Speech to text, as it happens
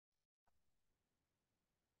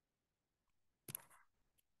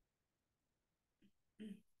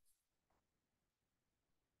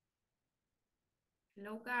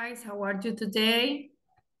Hello guys, how are you today?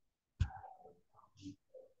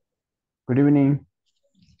 Good evening.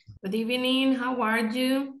 Good evening, how are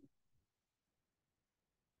you?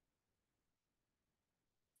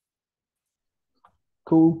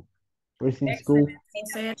 Cool. Everything's Excellent, cool.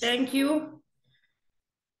 Jose, thank you.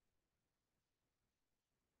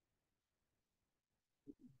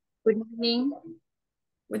 Good evening.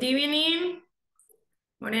 Good evening,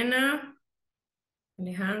 Morena,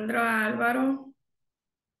 Alejandro, Álvaro.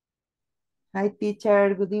 Hi,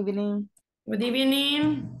 teacher. Good evening. Good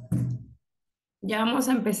evening. Ya vamos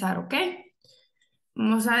a empezar, ¿ok?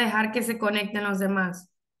 Vamos a dejar que se conecten los demás.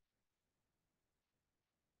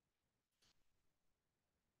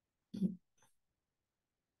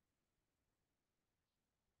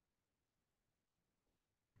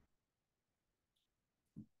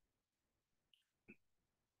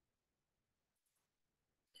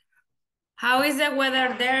 How is the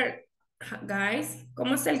weather there, guys?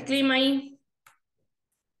 ¿Cómo está el clima ahí?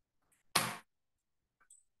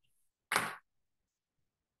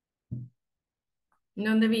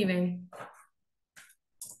 ¿Dónde viven?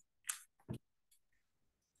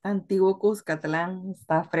 Antiguo Cuscatlán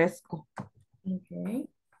está fresco. Okay.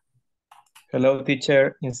 Hello,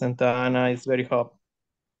 teacher. In Santa Ana, it's very hot.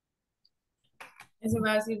 Eso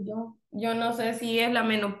iba a decir yo. Yo no sé si es la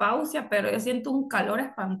menopausia, pero yo siento un calor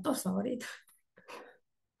espantoso ahorita.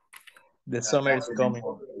 The summer is coming.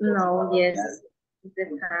 No, yes. The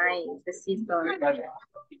time, the season.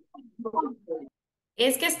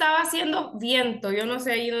 Es que estaba haciendo viento, yo no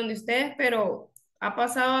sé ahí donde ustedes, pero ha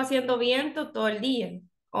pasado haciendo viento todo el día,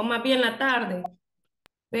 o más bien la tarde,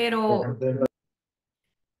 pero,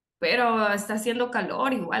 pero está haciendo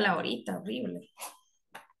calor igual ahorita, horrible.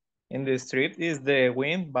 In the street is the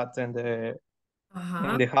wind, but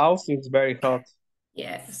Ajá, in the house it's very hot.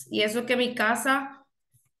 yes. Y eso que mi casa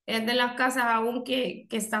es de las casas aún que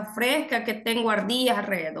está fresca, que tengo ardillas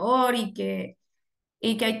alrededor y que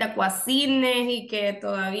hay tacuacines y que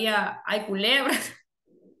todavía hay culebras.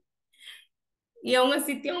 Y aún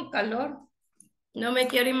así tiene un calor. No me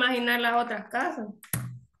quiero imaginar las otras casas.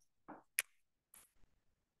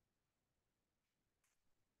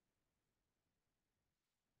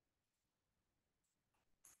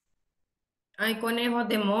 Hay conejos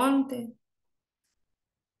de monte.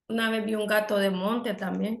 Una vez vi un gato de monte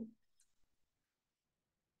también.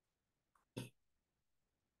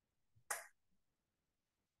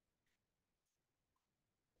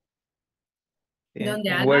 Donde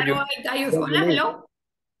And where Álvaro hay gallos. you Hola, live? hello.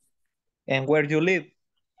 And where you live?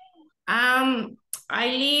 I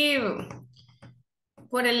live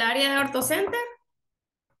por el área de Horto Center.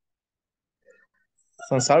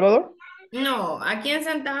 San Salvador? No, aquí en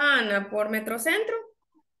Santa Ana, por Metrocentro.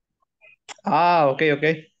 Ah, okay,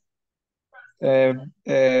 okay.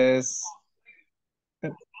 Es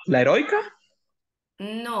La Heroica?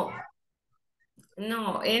 No,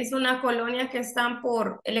 no, es una colonia que están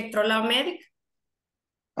por Electrolab Medic.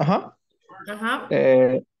 Ajá. Ajá,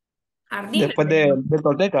 Eh, Jardines. Después de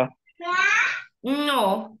Completa.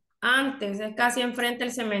 No, antes, es casi enfrente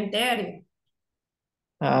del cementerio.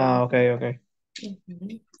 Ah, okay, okay.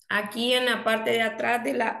 Ujú. Aquí en la parte de atrás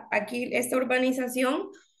aquí esta urbanización,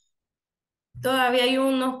 todavía hay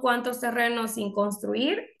unos cuantos terrenos sin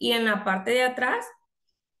construir y en la parte de atrás,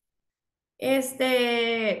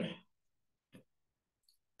 este,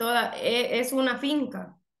 es una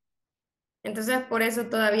finca. Entonces, por eso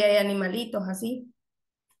todavía hay animalitos así.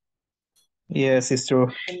 Yes, it's true.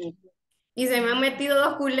 Y se me han metido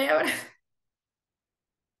dos culebras.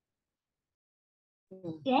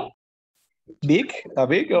 ¿Qué? Big? A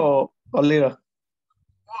big or little?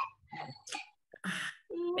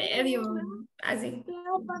 Medio, así.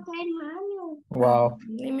 Wow.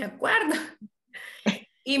 Ni me acuerdo.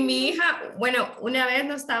 Y mi hija, bueno, una vez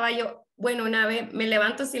no estaba yo, bueno, una vez me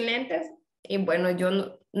levanto sin lentes y bueno, yo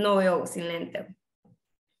no veo sin lentes.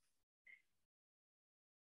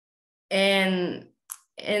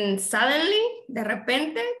 En suddenly, de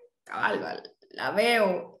repente, cabal, la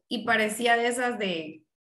veo y parecía de esas de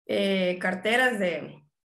carteras de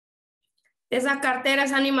esas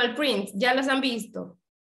carteras Animal Print, ¿ya las han visto?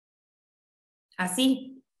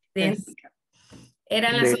 Así, Yes.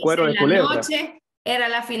 eran las De 11 cuero de de la culebra. noche, era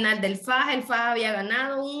la final del FAJ, el FAJ había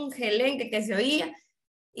ganado un gelenque que se oía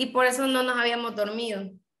y por eso no nos habíamos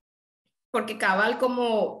dormido. Porque cabal,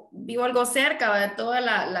 como vivo algo cerca de toda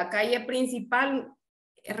la calle principal,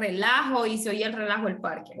 relajo y se oía el relajo del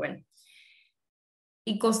parque. Bueno,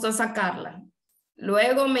 y costó sacarla.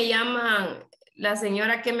 Luego me llaman la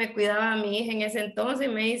señora que me cuidaba a mi hija en ese entonces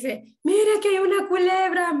y me dice, mire que hay una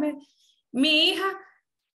culebra. Mi hija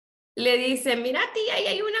le dice, mira tía, ahí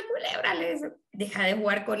hay una culebra. Le dice, deja de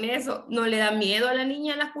jugar con eso. ¿No le da miedo a la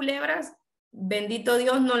niña las culebras? Bendito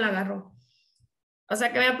Dios, no la agarró. O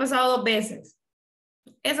sea que me ha pasado 2 veces.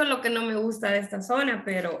 Eso es lo que no me gusta de esta zona,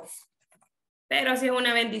 pero sí es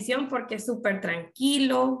una bendición porque es súper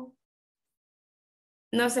tranquilo.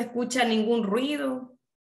 No se escucha ningún ruido.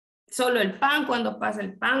 Solo el pan cuando pasa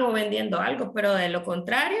el pan o vendiendo algo, pero de lo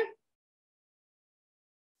contrario,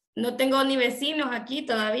 no tengo ni vecinos aquí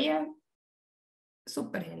todavía.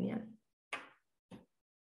 Súper genial.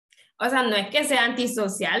 O sea, no es que sea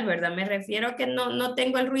antisocial, ¿verdad? Me refiero a que no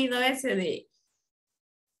tengo el ruido ese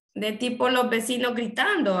de tipo los vecinos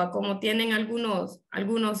gritando, a como tienen algunos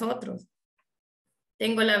otros.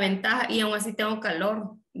 Tengo la ventaja y aún así tengo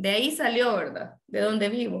calor. De ahí salió, ¿verdad? De donde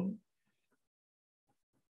vivo.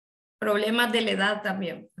 Problemas de la edad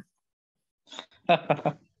también.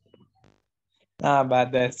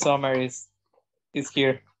 But the summer is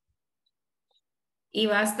here. Y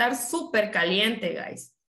va a estar súper caliente,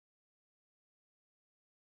 guys.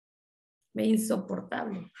 Es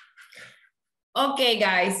insoportable. Okay,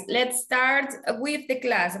 guys, let's start with the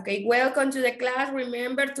class. Okay, welcome to the class.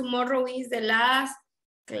 Remember, tomorrow is the last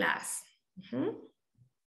class.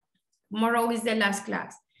 Tomorrow is the last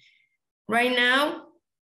class. Right now,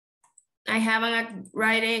 I have a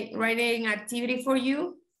writing activity for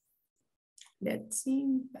you. Let's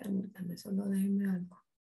see. Permítame, solo déjenme algo.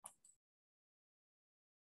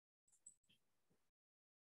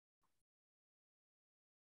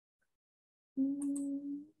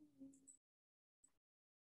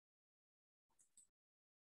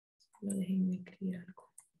 Solo déjenme escribir algo.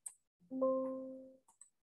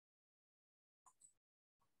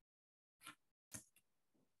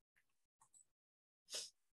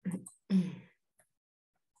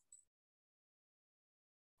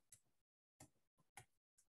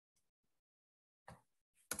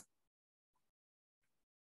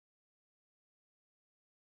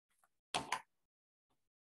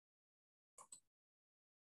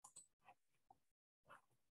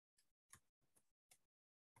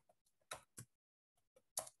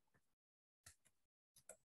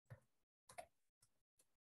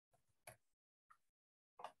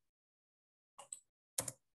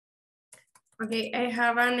 Okay, I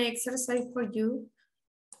have an exercise for you.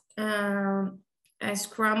 A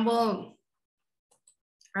scramble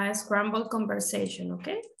conversation,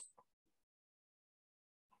 okay?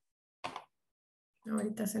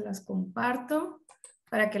 Ahorita se las comparto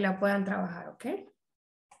para que la puedan trabajar, ¿ok?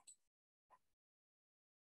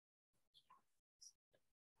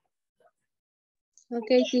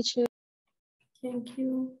 Okay, teacher. Thank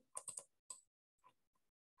you.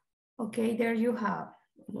 Okay, there you have.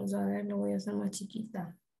 Vamos a ver, lo voy a hacer más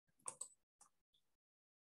chiquita.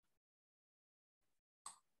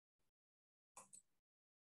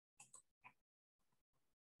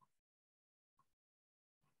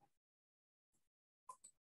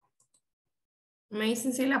 Me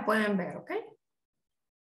dicen si la pueden ver, ¿ok?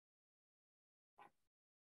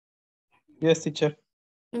 Yes, teacher.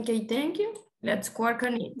 Okay, thank you. Let's work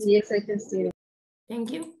on it. Yes, I can see it.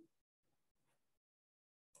 Thank you.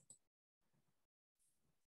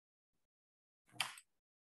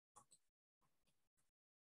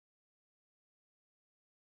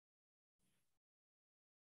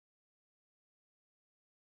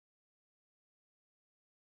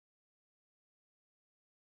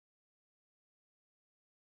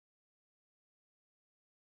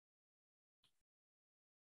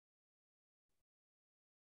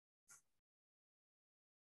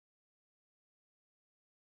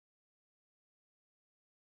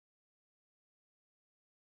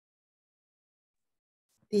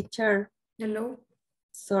 Teacher, Hello.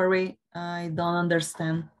 sorry, I don't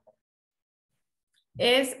understand.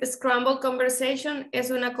 Es scramble conversation,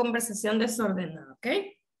 es una conversación desordenada, ¿ok?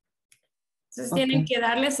 Entonces tienen que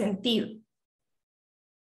darle sentido.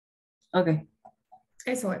 Okay,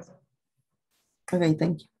 Eso es. okay,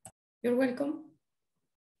 thank you. You're welcome.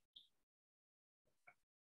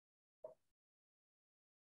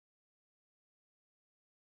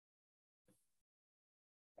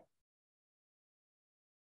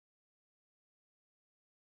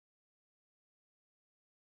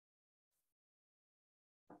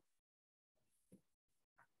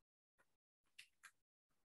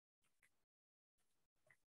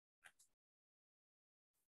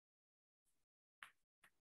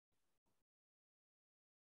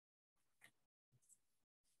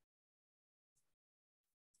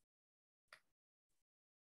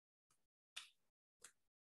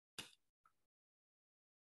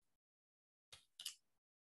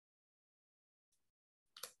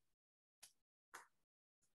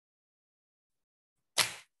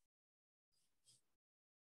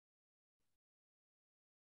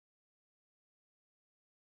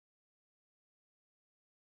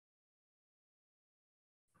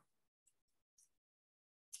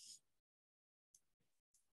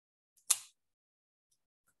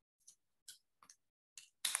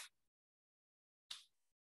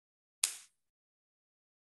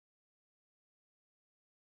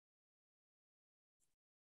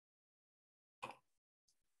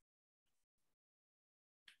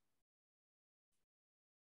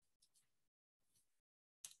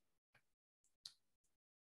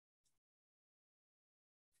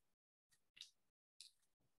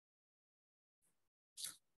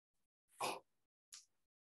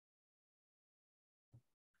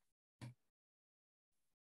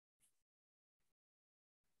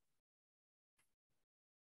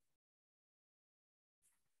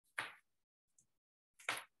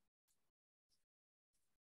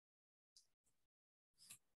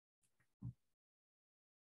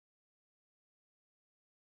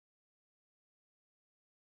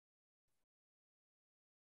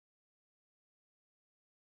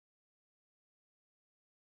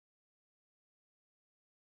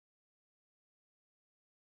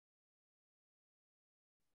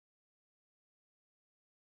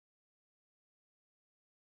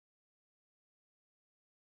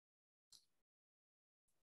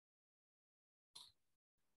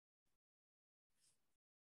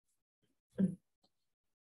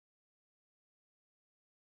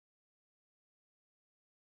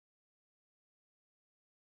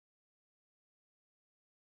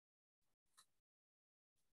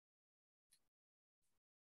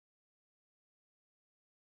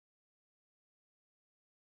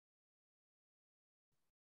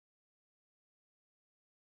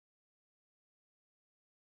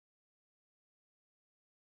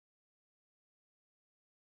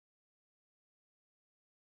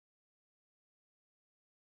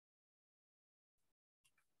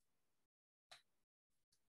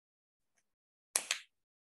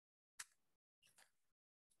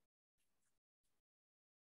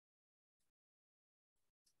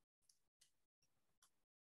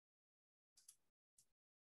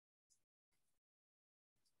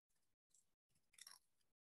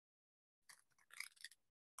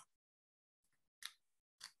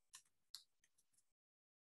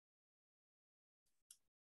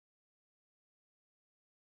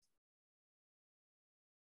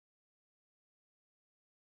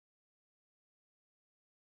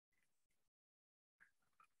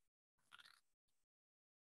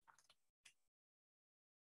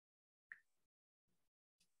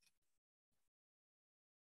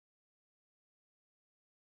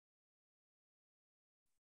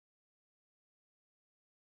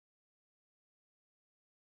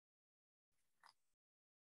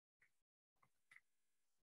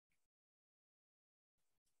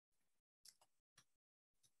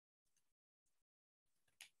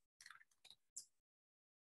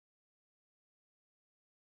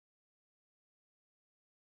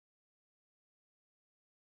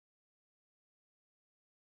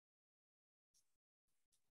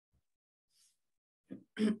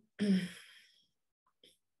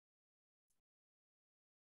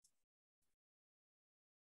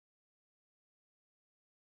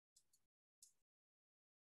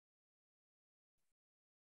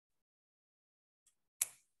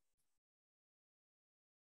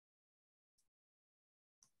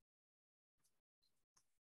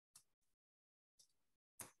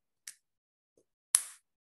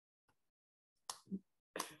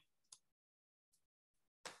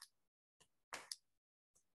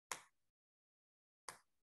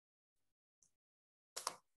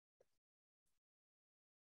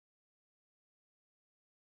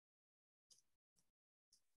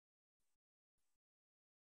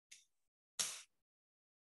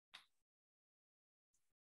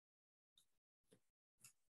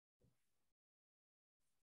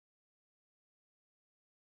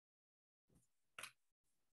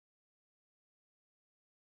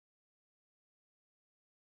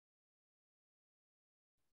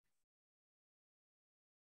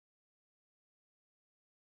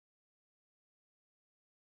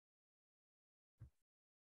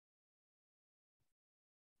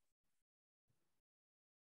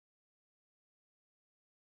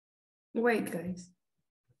 Wait, guys.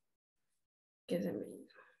 ¿Qué se me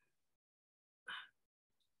hizo?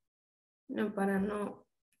 No, para no.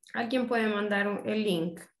 ¿Alguien puede mandar el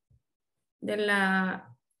link de la...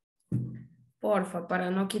 Porfa,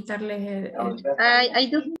 para no quitarles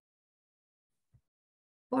I do.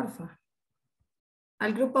 Porfa.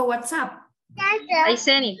 Al grupo WhatsApp. I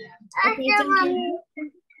send it. Okay,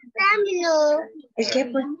 thank you. ¿El qué,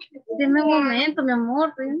 pues? Deme un momento, mi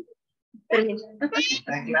amor. Permiso.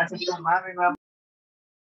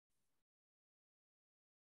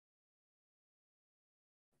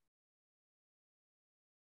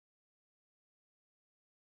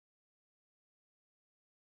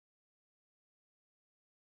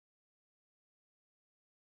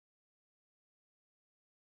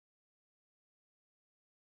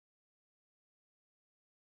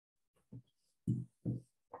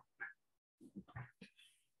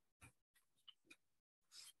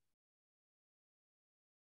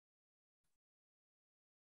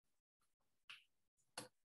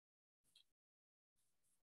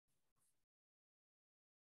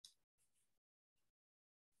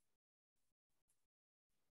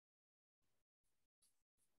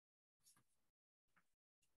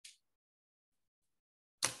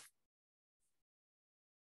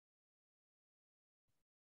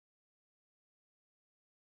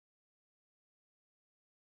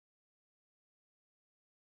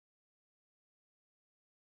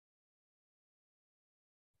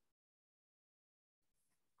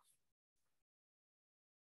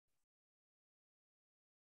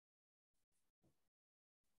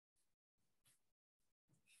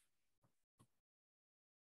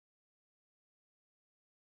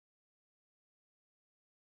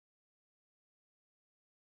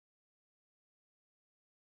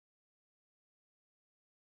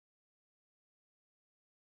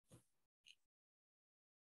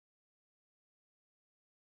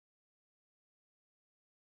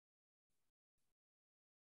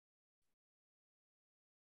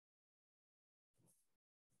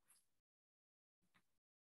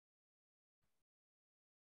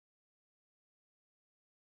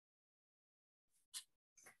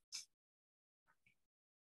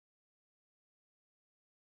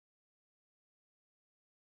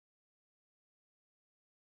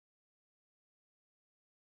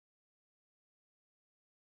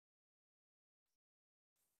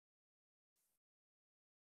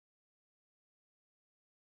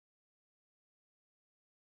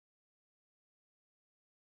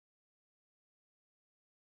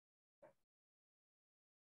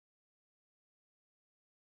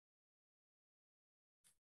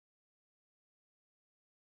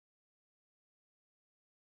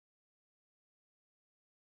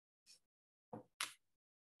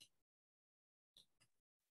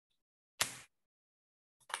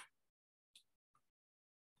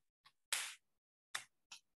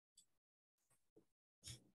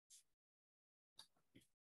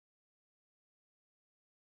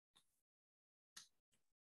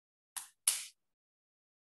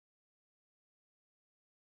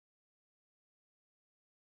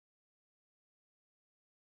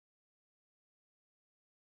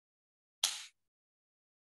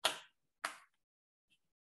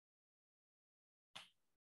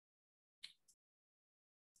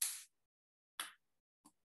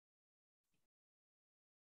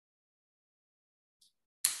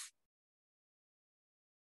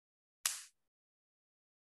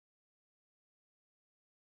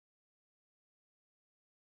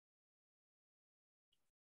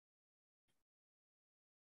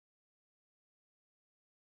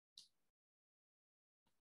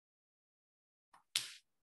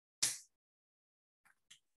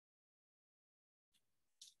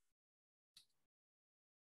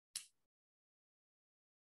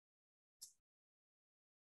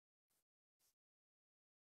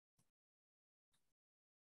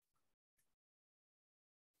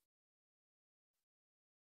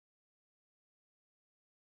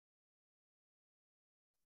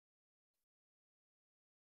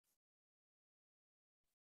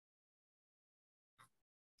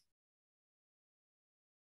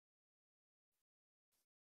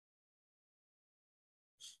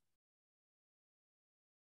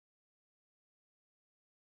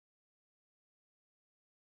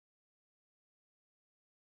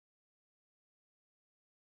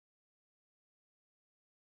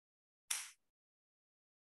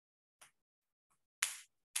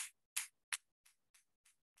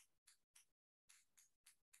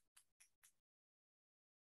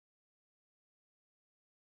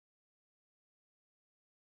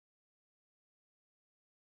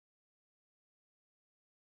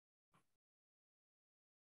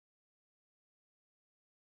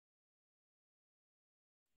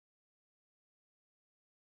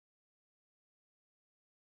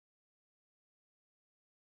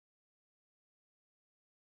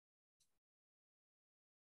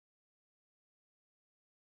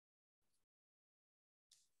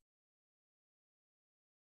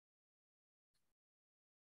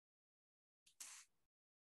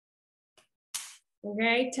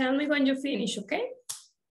 Okay, tell me when you finish, okay?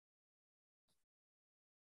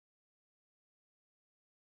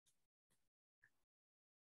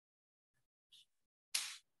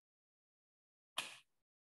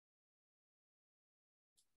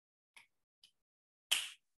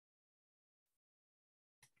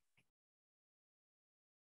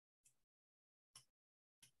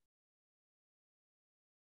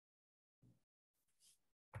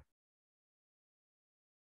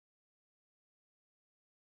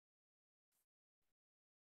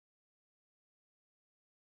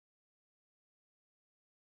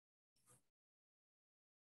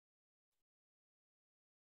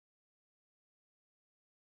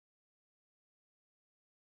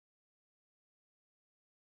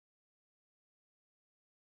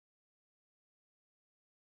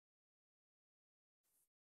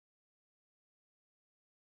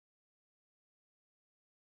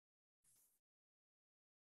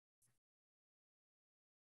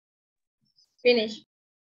 Finish.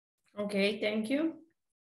 Okay, thank you.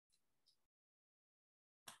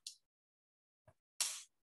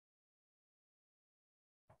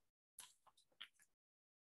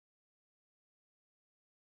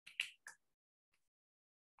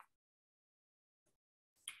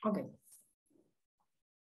 Okay.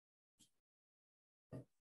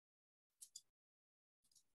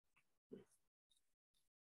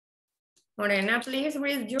 Morena, please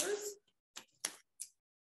read yours.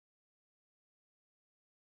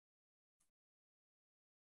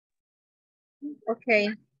 Okay.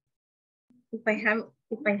 If I have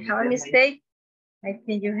a mistake, I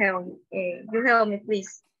think you help me,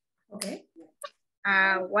 please. Okay.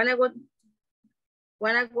 Wanna go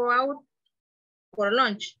out for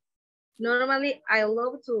lunch. Normally, I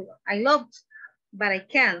love to, but I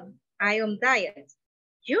can't. I am diet.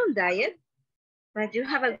 You on diet, but you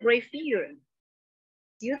have a great figure.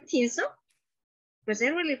 Do you think so? Because I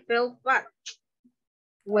really feel fat.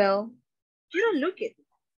 Well, you don't look it.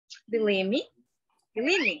 Believe me.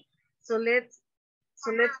 So let's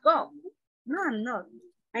go. No, I'm not.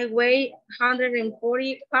 I weigh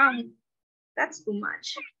 140 pounds. That's too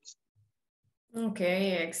much.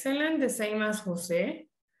 Okay, excellent. The same as Jose.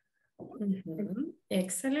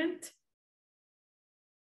 Excellent.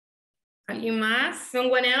 ¿Alguien más?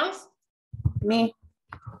 Someone else? Me.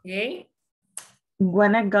 Okay.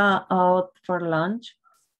 When I go out for lunch,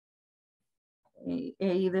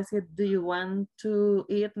 decir, do you want to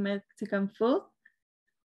eat Mexican food?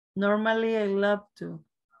 Normally I love to,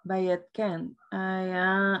 but I can't.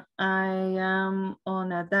 I am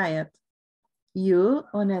on a diet. You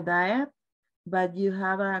on a diet, but you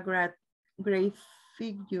have a great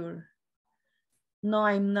figure. No,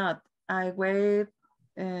 I'm not. I weigh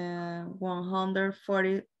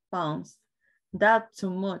 140 pounds. That's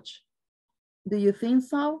too much. Do you think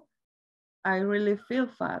so? I really feel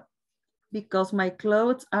fat because my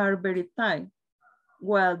clothes are very tight.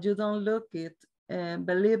 Well, you don't look it,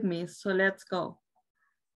 believe me, so let's go.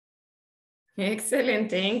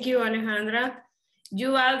 Excellent. Thank you, Alejandra.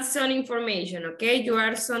 You add some information, okay? You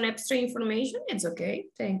add some extra information. It's okay.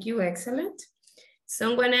 Thank you. Excellent.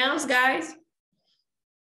 Someone else, guys?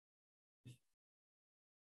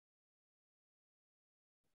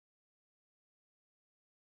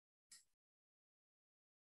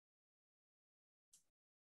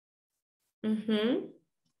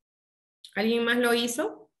 ¿Alguien más lo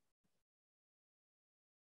hizo?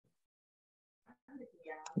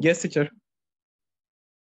 Yes, teacher.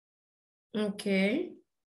 Okay.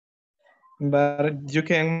 But you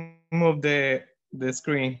can move the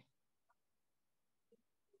screen.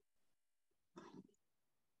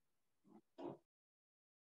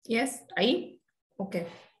 Yes, ahí. Okay.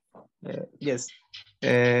 Yes.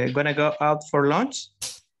 Gonna go out for lunch?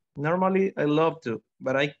 Normally, I love to,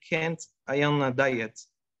 but I can't. I am on a diet.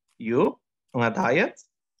 You on a diet?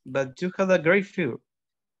 But you have a great figure.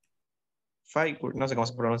 No sé cómo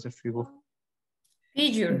se pronuncia figure.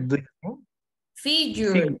 Figure.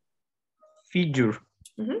 Figure. Figure.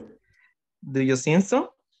 Do you think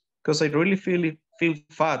so? Because I really feel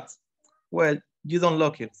fat. Well, you don't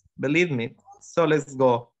look it. Believe me. So let's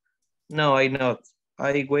go. No, I not.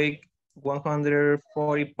 I weigh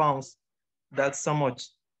 140 pounds. That's so much.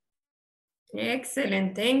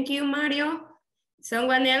 Excellent. Thank you, Mario.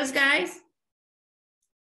 Someone else, guys?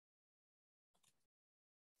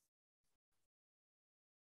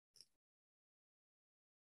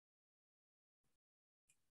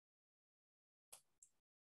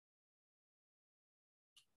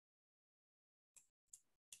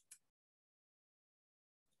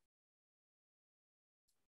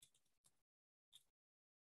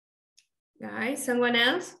 Guys, someone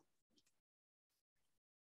else?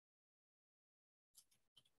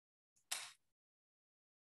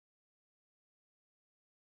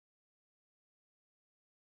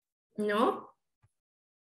 No?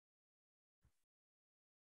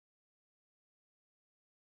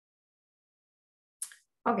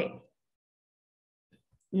 Okay.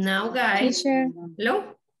 Now, guys. Teacher.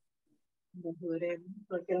 Hello?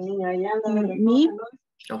 Me?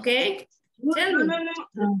 Okay. Tell me.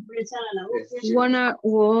 Wanna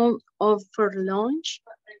go out for lunch?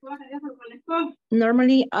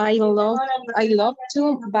 Normally I love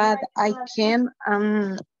to, but I can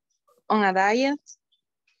on a diet.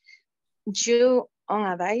 You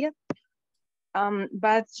on a diet?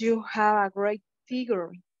 But you have a great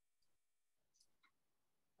figure.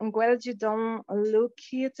 Well, you don't look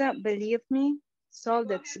it, believe me. So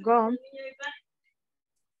let's go.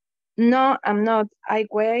 No, I'm not. I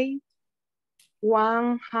weigh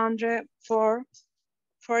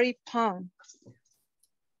 140 pounds.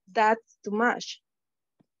 That's too much.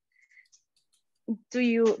 Do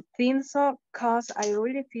you think so? Cause I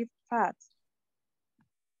really feel fat.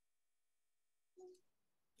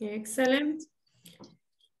 Excellent.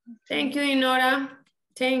 Thank you, Inora.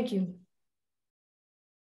 Thank you.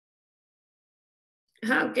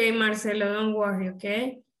 Okay, Marcelo, don't worry,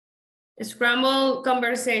 okay? Scramble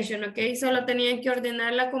conversation, okay? Solo tenían que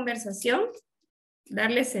ordenar la conversación,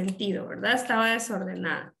 darle sentido, ¿verdad? Estaba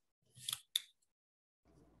desordenada.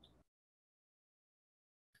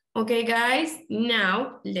 Okay, guys,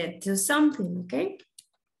 now let's do something, okay?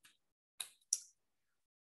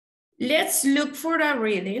 Let's look for a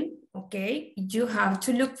reading, okay? You have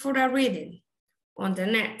to look for a reading on the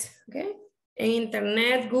net, okay? In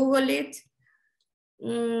internet, Google it.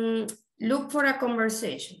 Look for a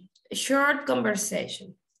conversation, a short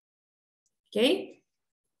conversation, okay?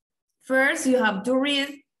 First, you have to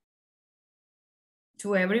read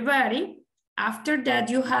to everybody. After that,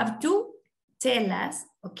 you have to tell us,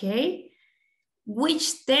 okay,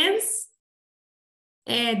 which tense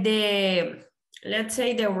let's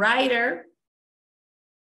say the writer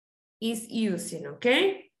is using,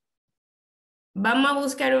 okay? Vamos a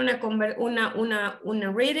buscar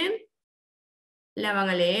una reading. La van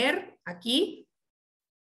a leer aquí.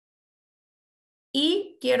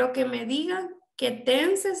 Y quiero que me digan qué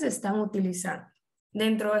tenses están utilizando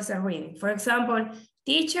dentro de ese reading. For example,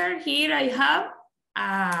 teacher, here I have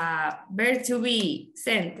a verb to be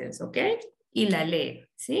sentence, ¿ok? Y la lee,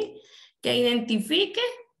 ¿sí? Que identifique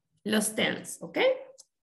los tenses, ¿ok?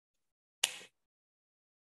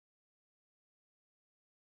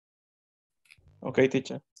 Okay,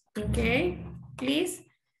 teacher. Ok, please.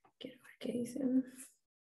 Quiero ver qué dicen.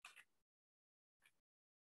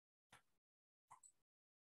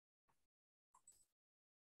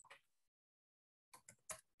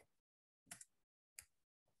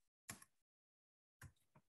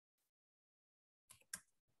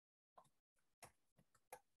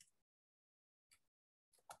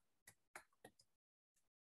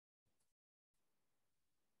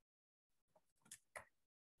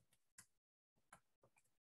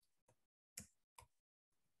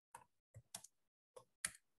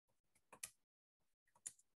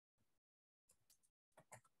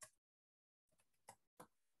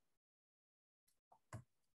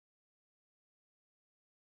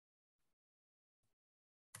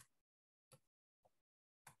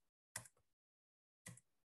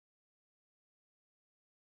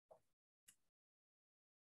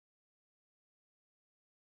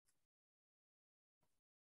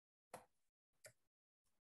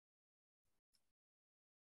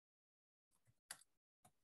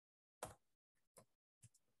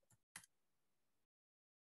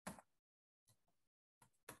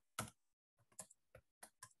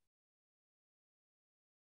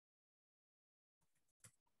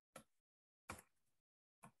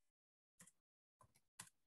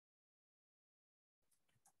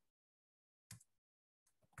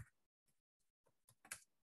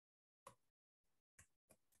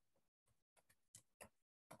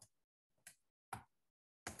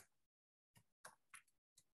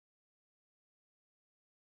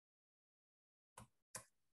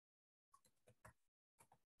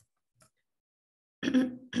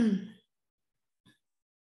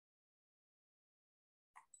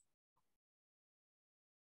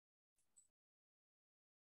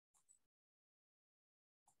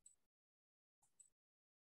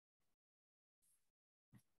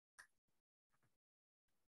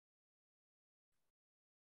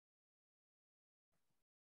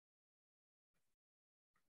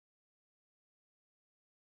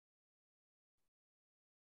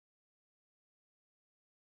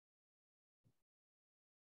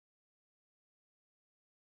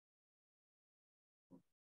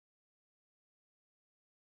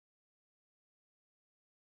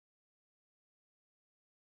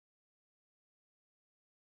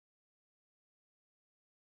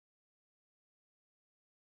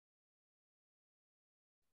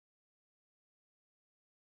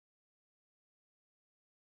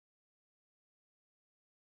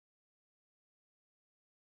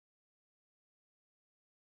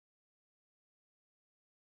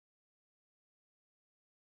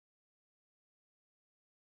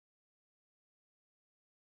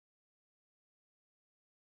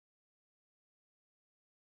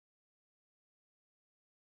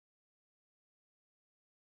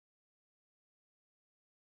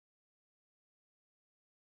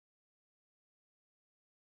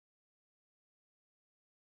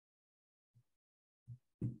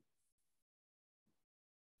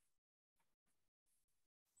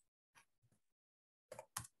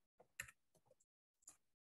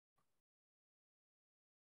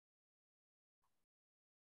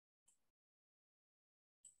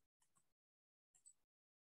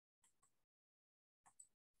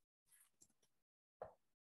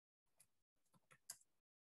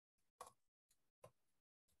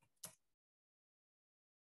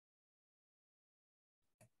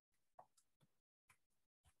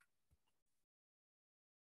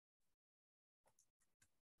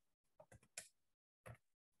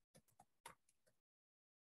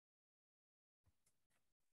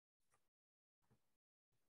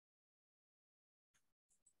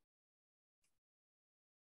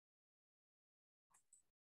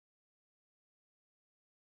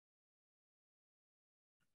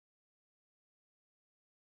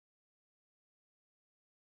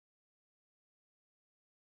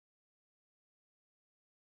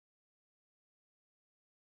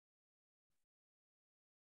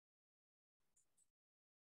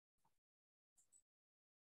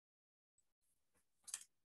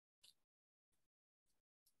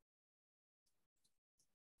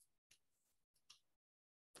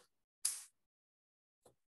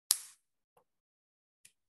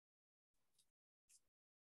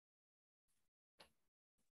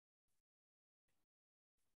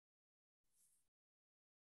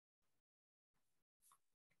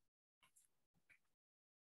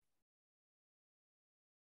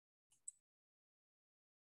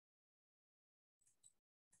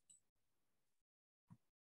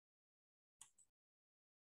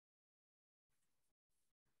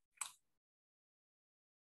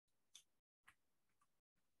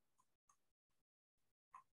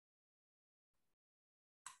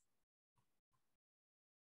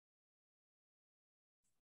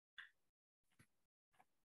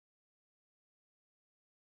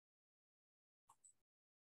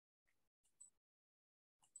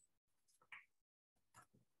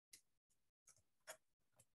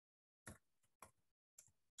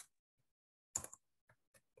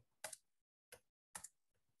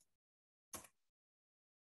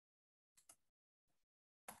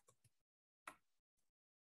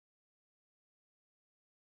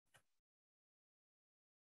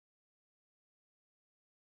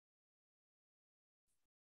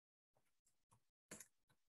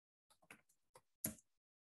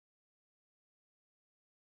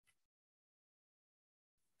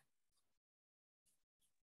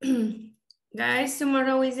 Guys,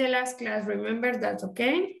 tomorrow is the last class. Remember that,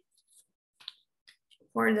 okay?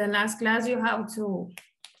 For the last class, you have to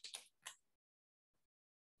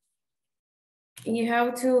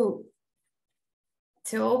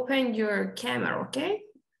open your camera, okay?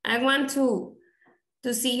 I want to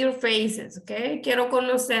see your faces, okay? Quiero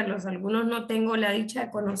conocerlos. Algunos no tengo la dicha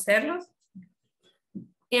de conocerlos.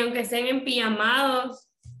 Y aunque estén empijamados,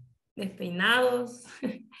 despeinados,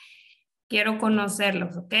 quiero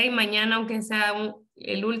conocerlos, ¿ok? Mañana, aunque sea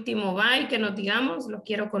el último bye que nos digamos, los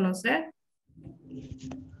quiero conocer.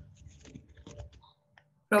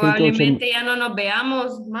 Probablemente ya no nos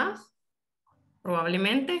veamos más.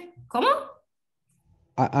 Probablemente. ¿Cómo?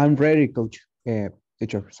 I'm ready, coach.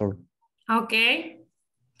 Teacher, sorry. Ok.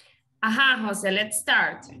 Ajá, José, let's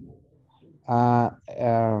start.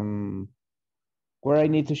 Where I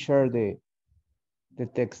need to share the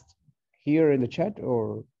text? Here in the chat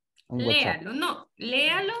or on WhatsApp? Léalo, no,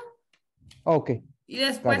 léalo. Okay. Y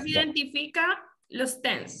después identifica los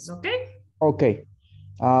tenses, ¿ok? Okay.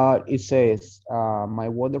 It says, my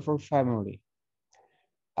wonderful family.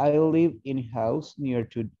 I live in a house near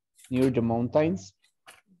the mountains.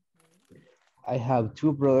 I have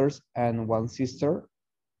 2 brothers and 1 sister,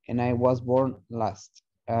 and I was born last.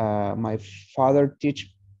 My father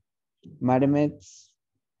teach mathematics,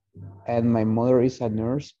 and my mother is a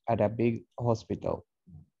nurse at a big hospital.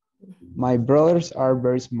 My brothers are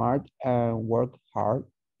very smart and work hard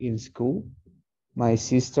in school. My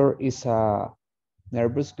sister is a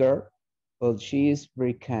nervous girl, but she is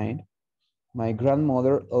very kind. My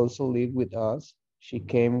grandmother also lived with us. She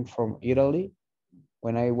came from Italy.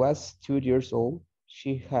 When I was 2 years old,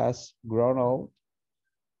 she has grown old,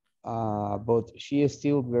 but she is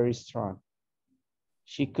still very strong.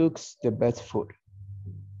 She cooks the best food.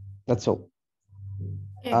 That's all.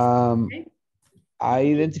 I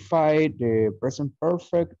identified the present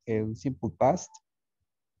perfect and simple past.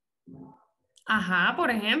 Ajá, por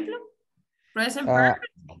ejemplo. Present perfect.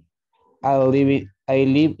 I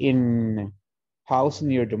live in house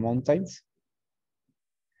near the mountains.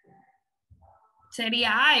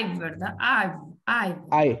 Sería I, ¿verdad? I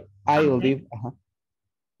live.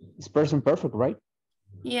 It's present perfect, right?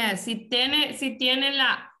 Yeah, si tiene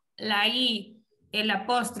la I, el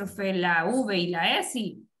apóstrofe, la V y la S,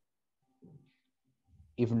 sí.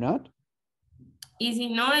 If not? Y si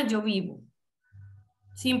no, es yo vivo.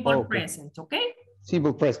 Simple present, ¿ok?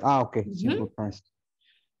 Simple present. Okay. Simple present.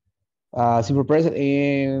 Simple present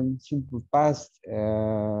and simple past.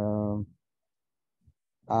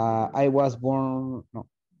 I was born. No.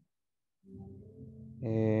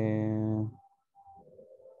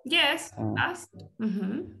 Yes, last.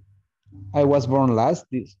 I was born last.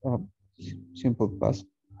 This simple past.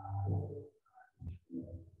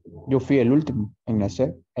 Yo fui el último en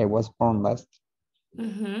nacer. I was born last.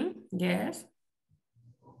 Yes.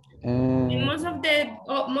 And most of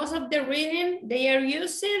the reading they are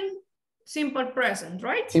using simple present,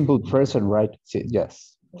 right? Simple present, right?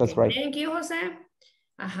 Yes, that's right. Thank you, Jose.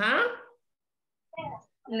 I'm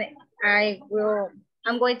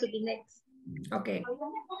going to be next. Okay.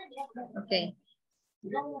 Okay.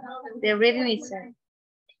 The reading is,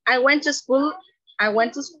 I went to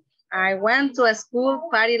a school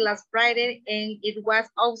party last Friday and it was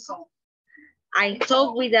awesome. I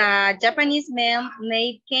talked with a Japanese man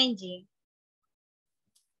named Kenji.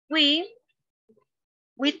 We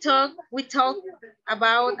talked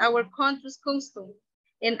about our country's custom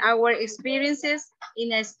and our experiences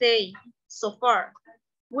in a stay so far.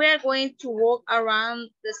 We are going to walk around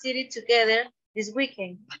the city together this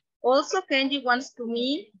weekend. Also, Kenji wants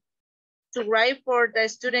me to write for the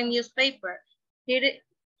student newspaper here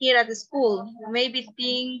at the school. Maybe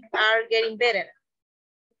things are getting better.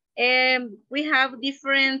 And we have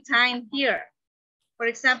different time here. For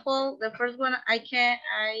example, the first one I can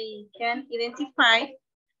identify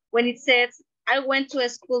when it says, I went to a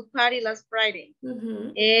school party last Friday.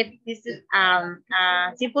 This is a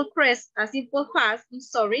simple past, I'm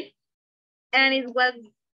sorry. And it was,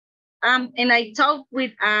 and I talked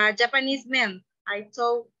with a Japanese man. I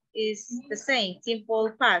thought is the same,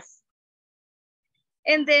 simple past.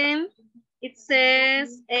 And then it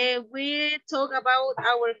says, we talk about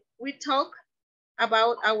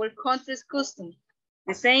our country's custom.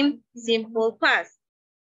 The same, simple past.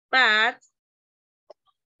 But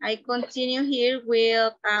I continue here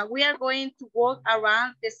with, we are going to walk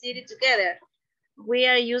around the city together. We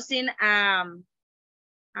are using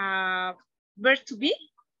verb to be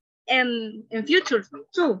and in future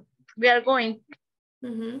too. We are going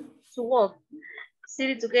to walk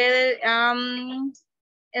city together.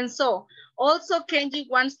 And so also Kenji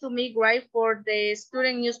wants to make write for the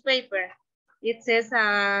student newspaper. it says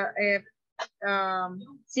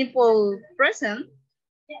simple present,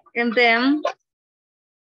 and then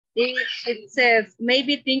it says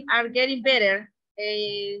maybe things are getting better.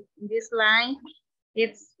 This line,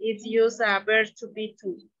 it's use a verb to be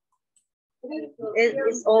too.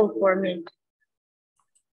 It's all for me.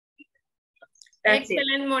 That's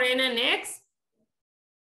Excellent, it. Morena. Next.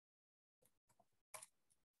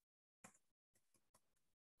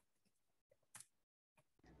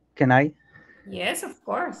 Can I? Yes, of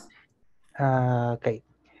course. Okay.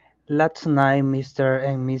 Last night, Mr.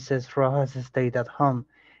 and Mrs. Rojas stayed at home.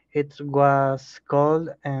 It was cold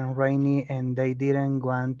and rainy, and they didn't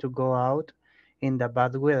want to go out in the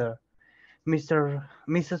bad weather.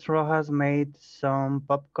 Mrs. Rojas made some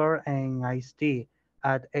popcorn and iced tea.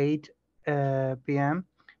 At 8 p.m.,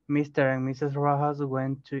 Mr. and Mrs. Rojas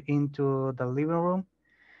went into the living room,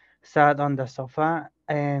 sat on the sofa,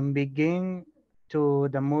 and began to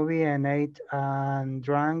the movie and ate and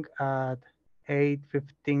drank at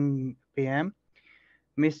 8:15 p.m.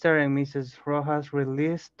 Mr. and Mrs. Rojas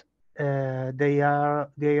released they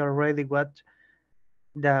already watched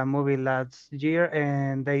the movie last year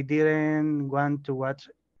and they didn't want to watch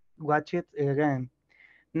it again.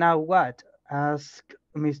 Now what? Asked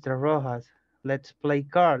Mr. Rojas. Let's play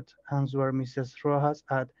cards, answered Mrs. Rojas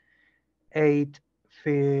at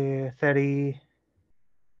 8:13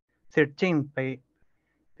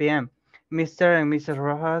 p.m. Mr. and Mrs.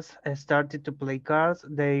 Rojas started to play cards.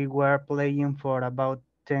 They were playing for about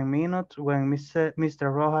 10 minutes when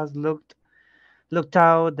Mr. Rojas looked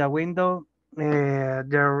out the window.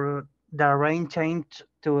 The rain changed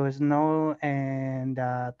to snow and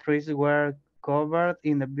the trees were covered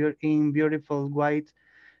in beautiful white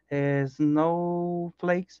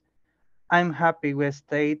snowflakes. I'm happy we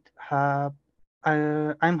stayed ha-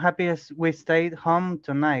 I'm happy as we stayed home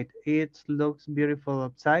tonight. It looks beautiful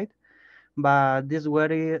outside, but this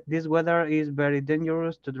weather is very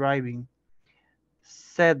dangerous to driving,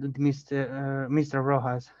 said Mr.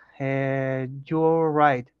 Rojas. You're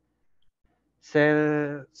right,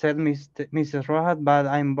 said Mrs. Rojas, but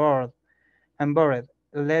I'm bored. I'm bored.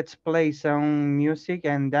 Let's play some music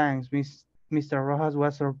and dance. Mr. Rojas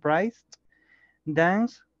was surprised.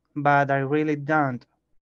 Dance? But I really don't.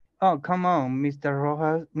 Oh, come on, Mr.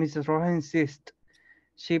 Rojas. Mrs. Rojas insists.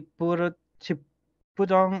 She put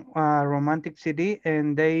on a romantic CD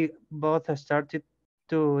and they both started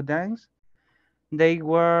to dance. They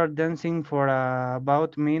were dancing for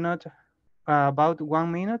about 1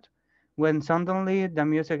 minute, when suddenly the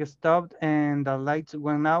music stopped and the lights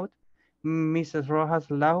went out. Mrs.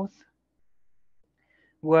 Rojas laughed.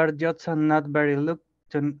 We're just not very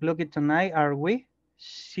lucky tonight, are we?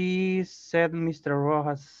 She said. Mr.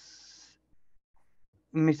 Rojas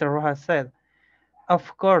said.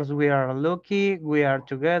 Of course we are lucky, we are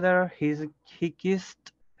together. He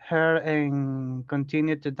kissed her and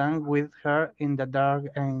continued to dance with her in the dark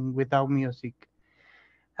and without music.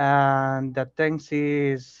 And the tense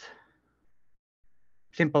is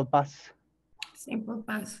simple past. Simple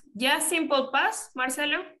past. Ya simple past,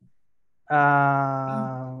 Marcelo?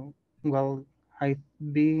 Well, I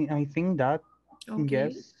think that, Okay.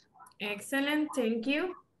 yes. Excellent. Thank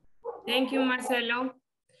you. Thank you, Marcelo.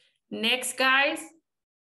 Next, guys.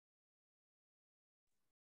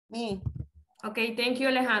 Me, Okay, thank you,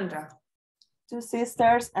 Alejandra. two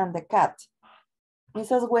sisters and the cat.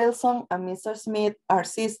 Mrs. Wilson and Mr. Smith are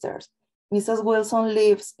sisters. Mrs. Wilson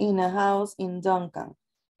lives in a house in Duncan,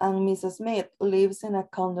 and Mrs. Smith lives in a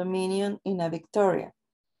condominium in a Victoria.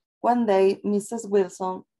 One day, Mrs.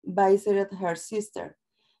 Wilson visited her sister.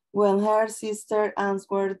 When her sister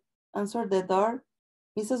answered the door,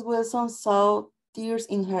 Mrs. Wilson saw tears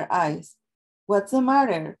in her eyes. What's the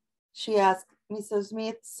matter? She asked. Mrs.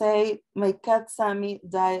 Smith said, my cat Sammy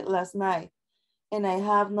died last night, and I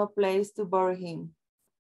have no place to bury him.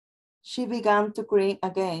 She began to cry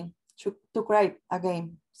again.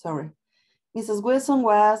 Sorry. Mrs. Wilson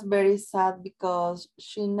was very sad because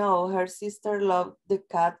she knew her sister loved the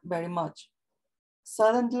cat very much.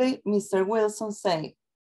 Suddenly, Mr. Wilson said,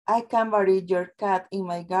 I can bury your cat in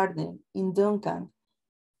my garden in Duncan,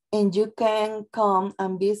 and you can come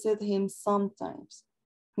and visit him sometimes.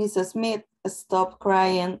 Mrs. Smith stopped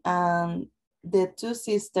crying and the two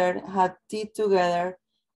sisters had tea together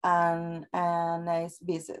and a nice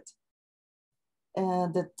visit.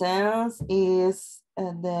 The tense is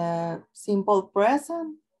the simple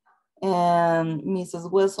present, and Mrs.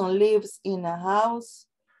 Wilson lives in a house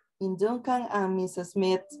in Duncan and Mrs.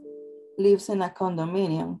 Smith lives in a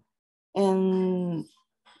condominium. And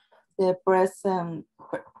the present,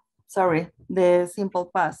 the simple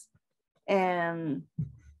past. And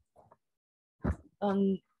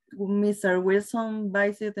Mr. Wilson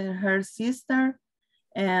visited her sister,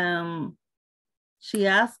 and she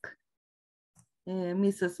asked,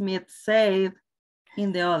 Mrs. Smith said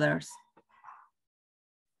in the others.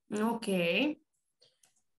 Okay.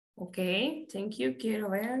 Okay, thank you. Quiero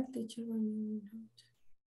ver.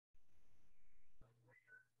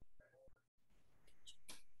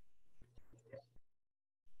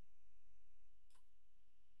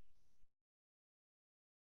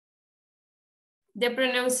 The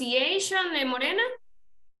pronunciation, Morena?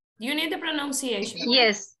 Do you need the pronunciation?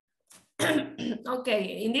 Yes.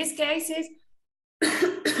 Okay, in this case is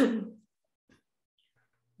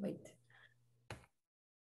wait.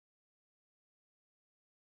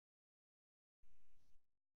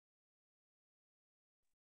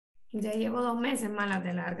 Ya llevo 2 meses malas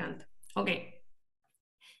de la garganta. Okay.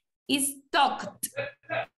 It's talked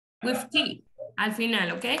with T al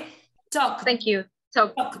final, okay? Talked. Thank you.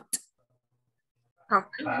 Talk. Talked.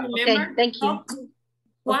 Talk. Okay, Remember? thank you. Talk.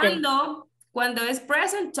 Cuando es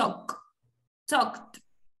present, talk. Talked.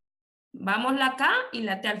 Vamos la K y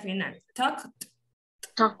la T al final. Talked.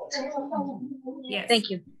 Talked. Yes. Thank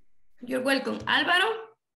you. You're welcome. Álvaro.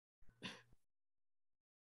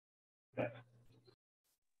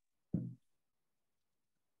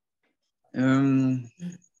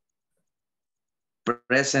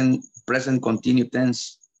 Present continue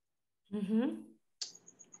tense.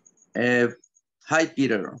 Hi,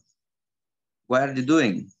 Peter. What are you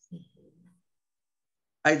doing?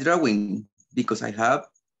 I'm drawing because I have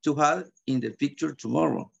to have in the picture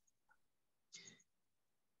tomorrow.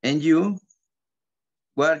 And you?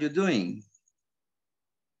 What are you doing?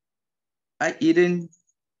 I eating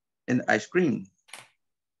an ice cream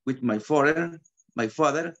with my father. My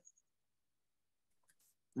father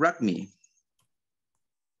rocked me.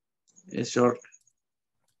 It's short.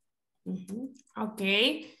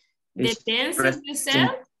 Okay. The It's tense you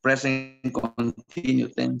said? Present continue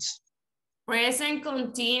tense. Present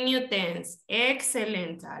continue tense.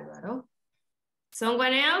 Excellent, Álvaro.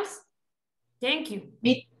 Someone else? Thank you.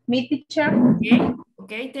 Me teacher. Okay,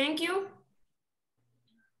 okay, thank you.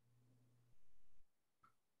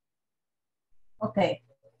 Okay.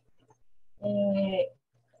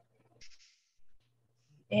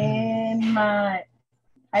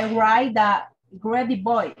 I write that Grady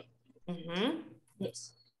boy.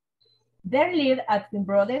 Yes. There lived a twin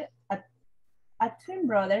brother,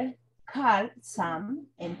 called Sam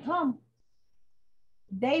and Tom.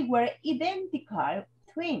 They were identical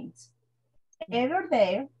twins. Every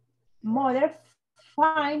day, mother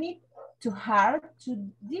find it too hard to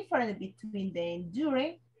differentiate between them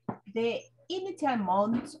during the initial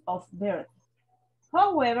months of birth.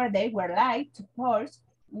 However, they were like two pearls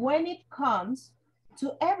when it comes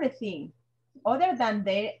to everything other than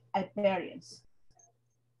their appearance.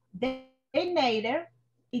 They neither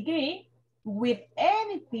agree with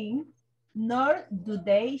anything, nor do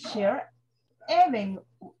they share even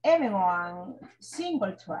one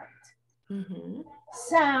single trait.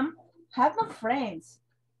 Sam had no friends.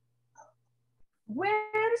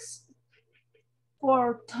 Whereas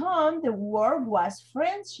for Tom, the word was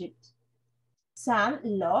friendship. Sam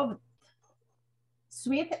loved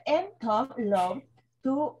sweet and Tom loved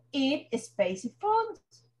to eat spicy food.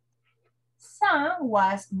 Sam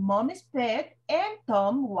was mommy's pet and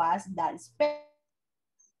Tom was daddy's pet.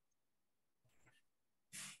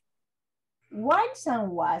 While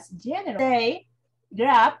Sam was generous, they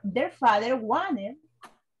grabbed their father wanted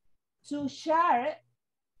to share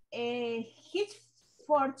his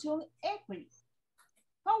fortune equally.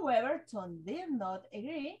 However, Tom did not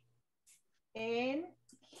agree, and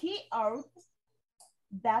he argued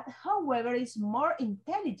that, however, is more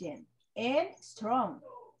intelligent and strong,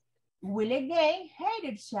 will again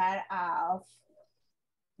hated share of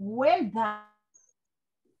well-done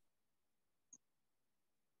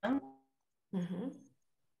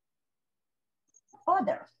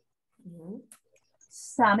others.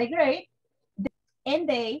 Some agreed, and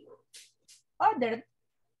they ordered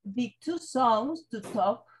the two sons to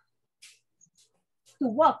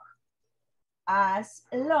walk as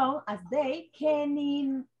long as they can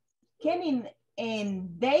and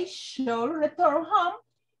they should return home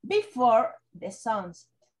before the sunset.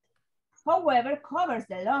 However, covers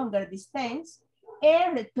the longer distance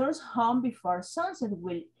and returns home before sunset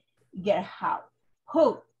will get out.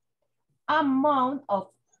 Who amount of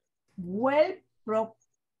well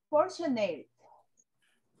proportionate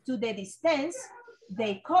to the distance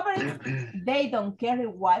they cover it, they don't carry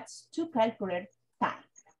watts to calculate time.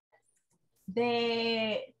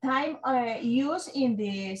 The time used in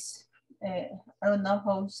this, I don't know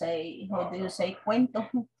how do you say cuento?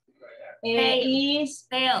 Is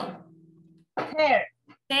tale. Tale.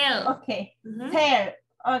 Tell. Okay. Tell.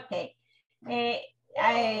 Okay.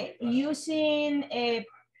 Using a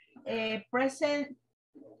present,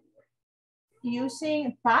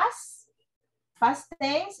 using past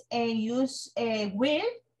tense, and use will,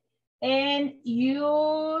 and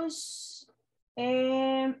use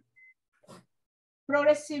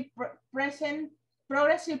progressive present.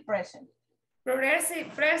 Progressive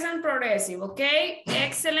present, okay?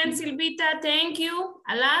 Excellent, Silvita, thank you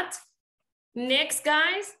a lot. Next,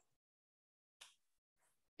 guys.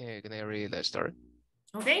 Can I read the story?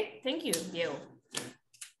 Okay, thank you, Diego.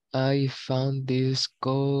 I found this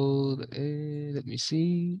code, let me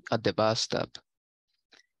see, at the bus stop.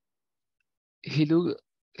 He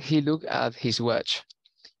looked at his watch.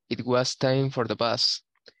 It was time for the bus.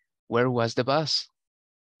 Where was the bus?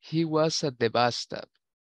 He was at the bus stop.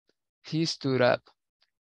 He stood up.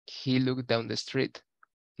 He looked down the street.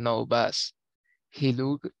 No bus. He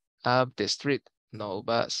looked up the street. No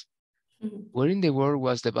bus. Where in the world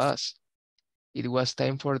was the bus? It was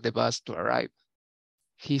time for the bus to arrive.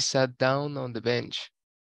 He sat down on the bench.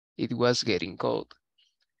 It was getting cold.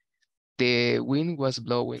 The wind was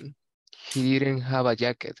blowing. He didn't have a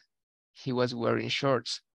jacket. He was wearing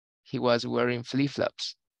shorts. He was wearing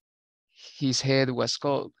flip-flops. His head was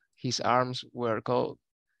cold. His arms were cold.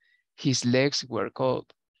 His legs were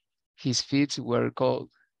cold. His feet were cold.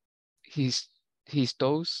 His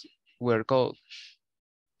toes were cold.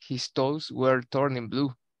 His toes were turning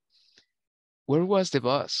blue. Where was the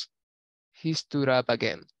bus? He stood up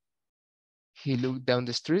again. He looked down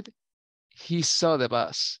the street. He saw the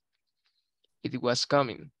bus. It was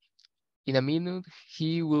coming. In a minute,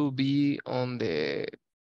 he will be on the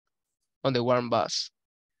warm bus.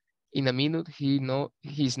 In a minute,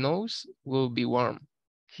 his nose will be warm.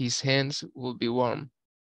 His hands will be warm.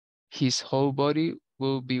 His whole body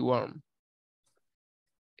will be warm.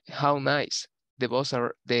 How nice. The bus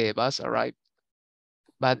arrived.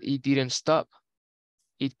 But it didn't stop.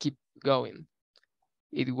 It kept going.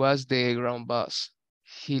 It was the ground bus.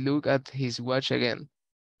 He looked at his watch again.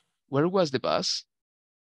 Where was the bus?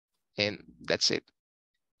 And that's it.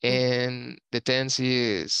 And the tense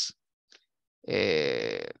is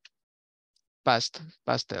past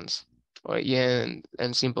tense, or yeah,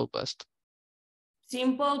 and simple past.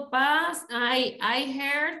 Simple past. I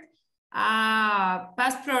heard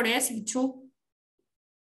past progressive too.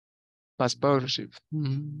 Past progressive.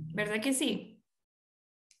 ¿Verdad que sí?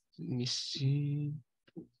 Let me see.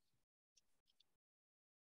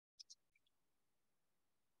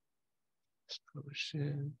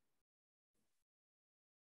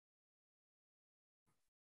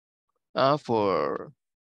 For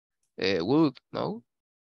wood, no?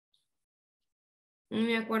 No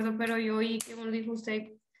me acuerdo, pero yo oí que cuando dijo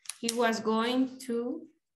usted, he was going to,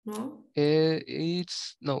 ¿no?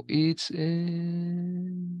 It's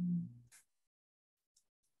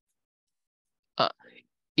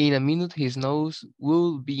in a minute his nose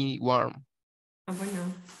will be warm. Ah,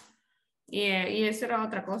 bueno. Y eso era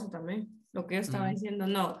otra cosa también. Lo que yo estaba diciendo,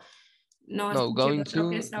 no escuché going lo que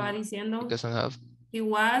to, estaba diciendo. It doesn't have. He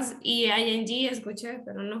was, y ing escuché,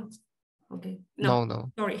 pero no. Okay. No.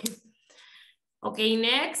 Sorry. Okay,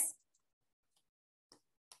 next.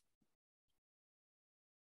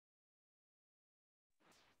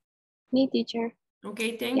 Me, teacher.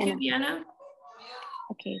 Okay, thank you, Diana.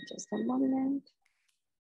 Okay, just a moment.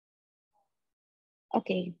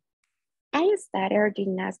 Okay. I started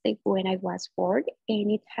gymnastics when I was 4,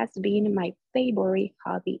 and it has been my favorite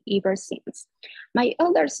hobby ever since. My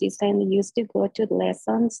older sister used to go to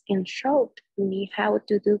lessons and showed me how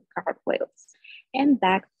to do cartwheels and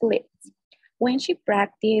backflips. When she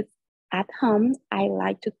practiced at home, I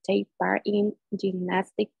like to take part in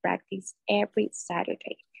gymnastic practice every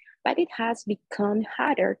Saturday, but it has become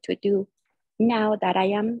harder to do now that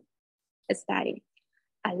I am studying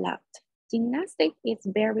a lot. Gymnastics is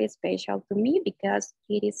very special to me because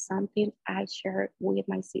it is something I share with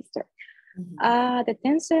my sister. The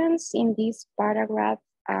tenses in this paragraph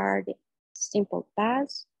are the simple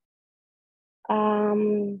past,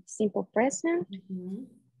 simple present,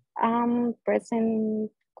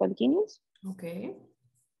 present continuous. Okay.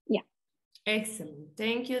 Yeah. Excellent.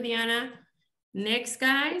 Thank you, Diana. Next,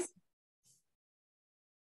 guys.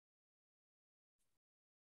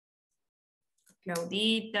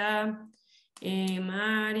 Claudita.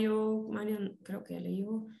 Mario, creo que ya le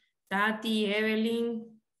digo. Tati, Evelyn,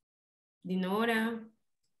 Dinora.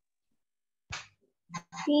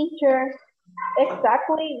 Teacher,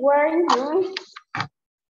 exactly what are you doing?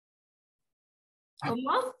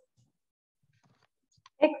 ¿Cómo?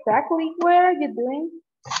 Exactly what are you doing?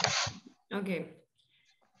 Okay.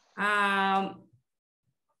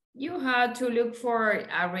 you have to look for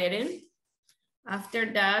a reading.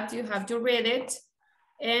 After that, you have to read it.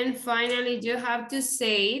 And finally, you have to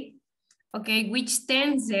say, okay, which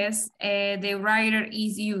tenses the writer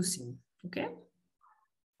is using, okay?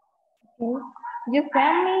 Okay. You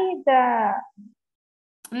send me the...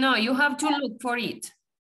 No, you have to look for it.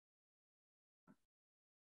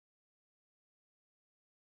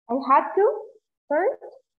 I had to first?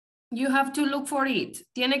 You have to look for it.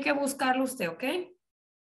 Tiene que buscarlo usted, okay?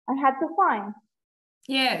 I had to find.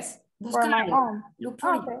 Yes. For my Buscarlo. own. Look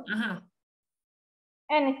for Okay. it. Ajá.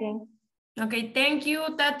 Anything. Okay, thank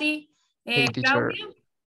you, Tati. Hey, teacher. Claudia?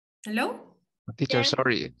 Hello? Teacher, Yes.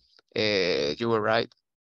 sorry. You were right.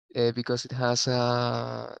 Because it has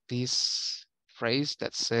this phrase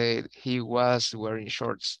that said he was wearing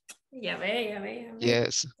shorts. Ya ve, ya ve, ya ve.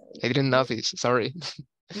 Yes, I didn't notice, sorry.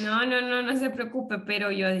 No se preocupe, pero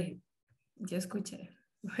yo escuché.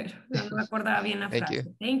 Bueno, no me acordaba bien la Thank frase.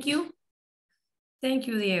 you. Thank you. Thank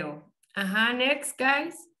you, Diego. Ajá, next,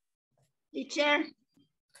 guys. Teacher.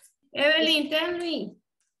 Evelyn, tell me.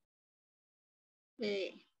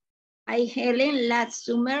 I Helen last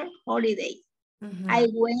summer holiday. I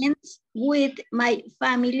went with my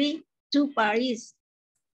family to Paris.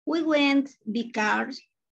 We went because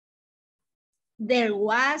there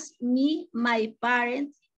was me, my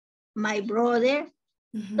parents, my brother,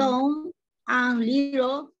 Tom, and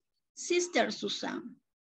little sister Susan.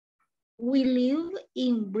 We live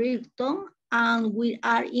in Brighton and we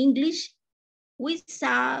are English. We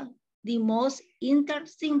saw the most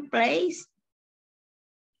interesting place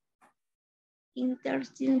in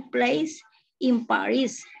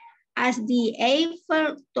Paris, as the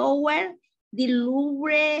Eiffel Tower, the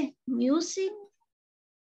Louvre Museum,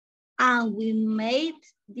 and we made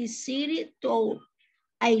the city tour.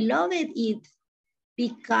 I loved it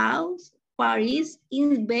because Paris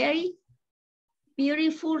is a very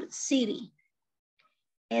beautiful city.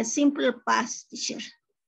 A simple past, teacher.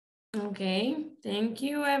 Okay, thank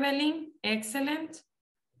you, Evelyn. Excellent.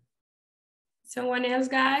 Someone else,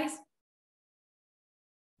 guys?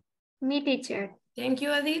 Me, teacher. Thank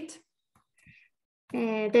you, Edith.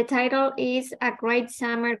 The title is A Great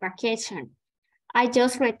Summer Vacation. I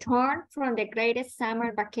just returned from the greatest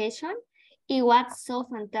summer vacation. It was so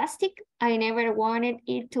fantastic. I never wanted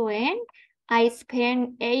it to end. I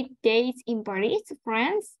spent 8 days in Paris,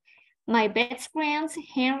 France. My best friends,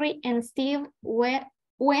 Henry and Steve, went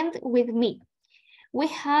with me. We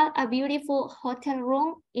had a beautiful hotel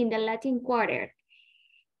room in the Latin Quarter,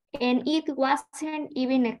 and it wasn't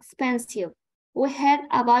even expensive. We had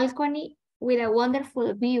a balcony with a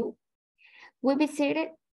wonderful view. We visited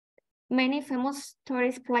many famous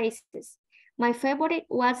tourist places. My favorite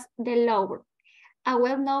was the Louvre, a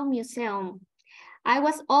well-known museum. I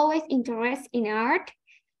was always interested in art,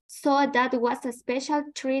 so that was a special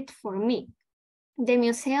treat for me. The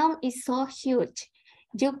museum is so huge.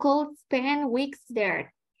 You could spend weeks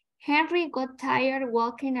there. Henry got tired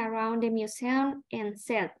walking around the museum and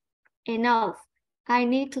said, "Enough, I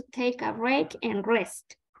need to take a break and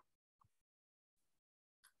rest."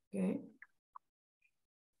 Okay.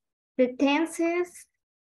 The tenses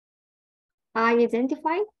I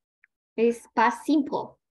identified is past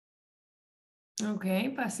simple. Okay,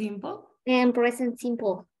 past simple. And present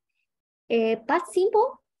simple. Past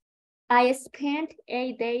simple, I spent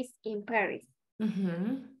 8 days in Paris.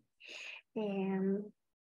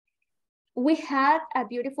 We had a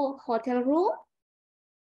beautiful hotel room.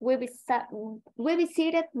 We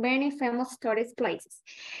visited many famous tourist places.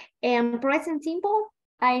 And present simple,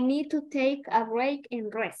 I need to take a break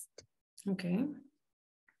and rest. Okay.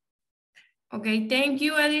 Okay, thank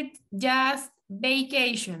you, Edith. Just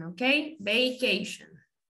vacation, okay? Vacation.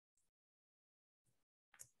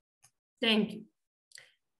 Thank you.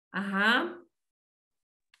 Ajá.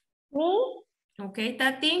 Me? Okay,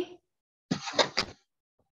 Tati.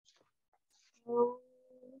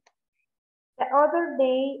 The other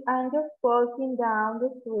day, I'm just walking down the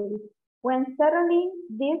street when suddenly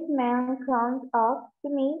this man comes up to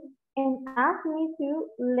me and asks me to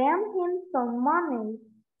lend him some money.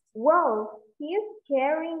 Well, he's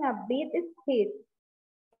carrying a big stick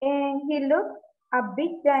and he looks a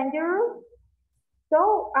bit dangerous,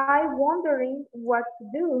 so I'm wondering what to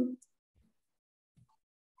do.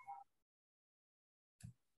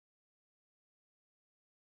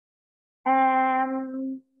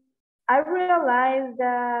 I realized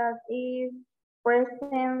that is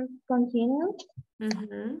present continuous.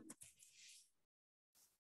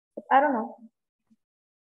 I don't know.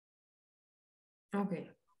 Okay.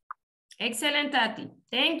 Excellent, Tati.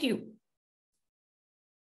 Thank you.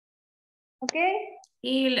 Okay.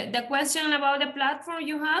 The question about the platform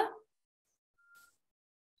you have?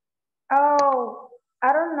 Oh,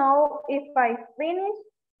 I don't know if I finished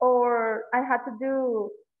or I had to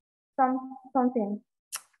do something.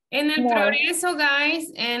 En el more. progreso,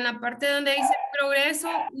 guys, en la parte donde dice progreso,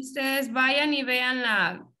 ustedes vayan y vean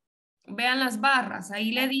las barras.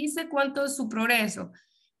 Ahí le dice cuánto es su progreso.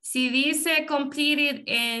 Si dice completed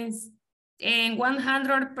en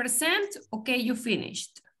 100%, okay, you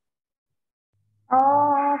finished.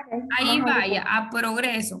 Oh, okay. Ahí vaya, a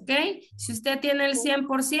progreso, ¿ok? Si usted tiene el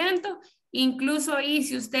 100%, incluso ahí,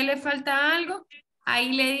 si usted le falta algo,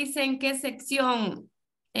 ahí le dicen qué sección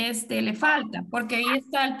le falta, porque ahí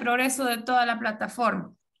está el progreso de toda la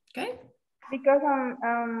plataforma, ¿ok? Because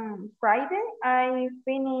on Friday, I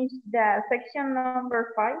finished the section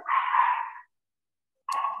number 5.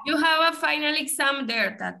 You have a final exam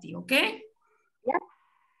there, Tati, okay? Yeah,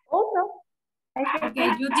 also.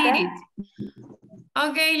 Okay, you did it.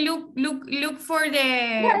 Okay, look for the...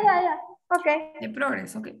 Yeah. Okay. The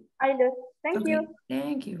progress, okay. I do. Thank Okay, you.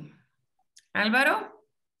 thank you. Álvaro?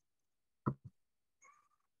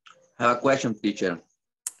 I have a question, teacher.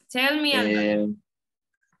 Tell me, Álvaro.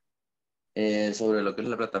 Sobre lo que es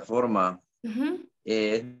la plataforma.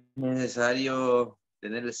 ¿Es necesario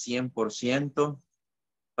tener el 100%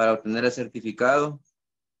 para obtener el certificado?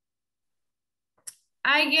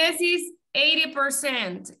 I guess it's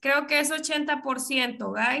 80%. Creo que es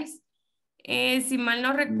 80%, guys. Si mal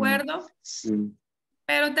no recuerdo. Sí.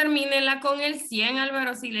 Pero termínela con el 100,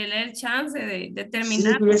 Álvaro, si le da el chance de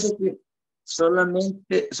terminar. Sí,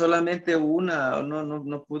 que solamente una,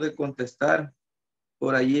 no pude contestar.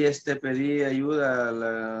 Por allí pedí ayuda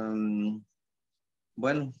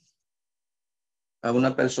a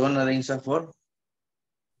una persona de ISSS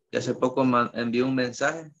que hace poco envió un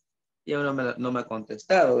mensaje y aún no me ha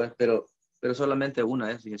contestado, ¿ves? Pero solamente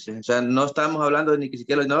una, fíjese. O sea, no estamos hablando de ni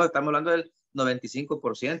siquiera, no, estamos hablando del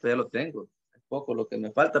 95%, ya lo tengo. Es poco lo que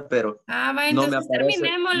me falta, pero entonces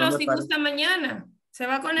terminémoslo si gusta mañana. ¿Se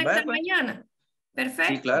va a conectar pues, mañana?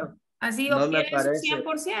 Perfecto. Sí, claro. Así obtiene su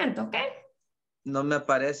 100%, ¿ok? No me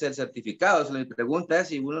aparece el certificado. O sea, mi pregunta es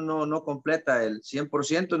si uno no completa el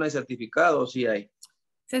 100%, no hay certificado o sí hay.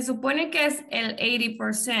 Se supone que es el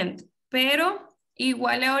 80%, pero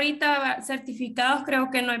igual ahorita certificados creo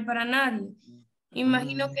que no hay para nadie.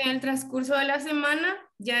 Imagino que en el transcurso de la semana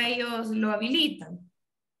ya ellos lo habilitan.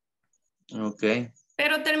 Ok.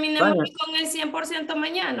 Pero terminemos con el 100%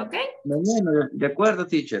 mañana, ¿ok? Mañana, de acuerdo,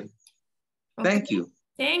 teacher. Okay. Thank you.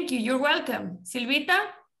 Thank you, you're welcome.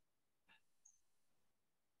 Silvita.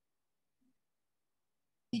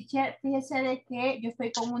 Teacher, fíjese de que yo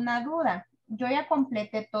estoy con una duda. Yo ya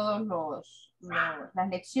completé todas las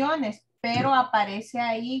lecciones, pero aparece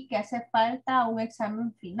ahí que hace falta un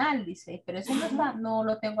examen final, dice, pero ese no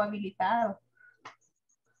lo tengo habilitado.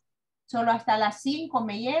 Solo hasta las 5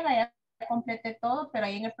 me llega, ya completé todo, pero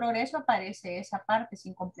ahí en el progreso aparece esa parte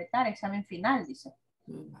sin completar, examen final, dice.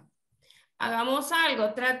 Hagamos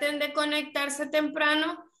algo, traten de conectarse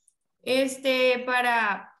temprano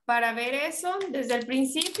para ver eso desde el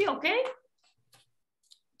principio, ¿ok?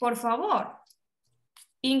 Por favor.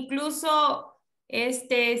 Incluso,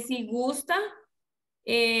 si gusta,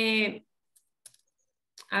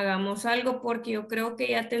 hagamos algo porque yo creo que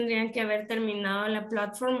ya tendrían que haber terminado la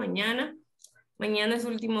plataforma mañana. Mañana es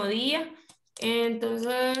último día.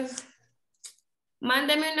 Entonces,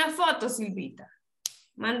 mándeme una foto, Silvita.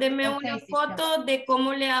 Mándeme una foto de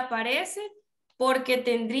cómo le aparece, porque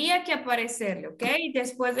tendría que aparecerle, ¿ok?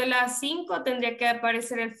 Después de las 5 tendría que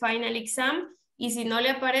aparecer el final exam, y si no le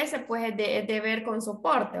aparece, pues es de ver con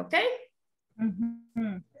soporte, ¿ok?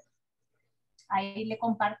 Ahí le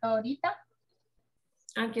comparto ahorita.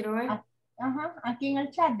 Quiero ver. Ajá, aquí en el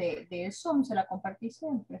chat de Zoom se la compartí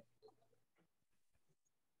siempre.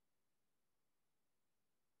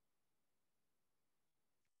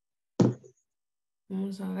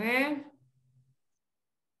 Vamos a ver.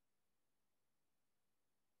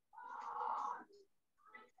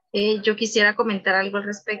 Yo quisiera comentar algo al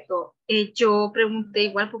respecto. Yo pregunté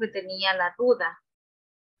igual porque tenía la duda.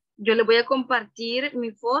 Yo le voy a compartir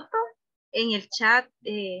mi foto en el chat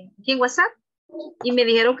aquí en WhatsApp y me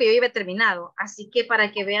dijeron que yo iba terminado. Así que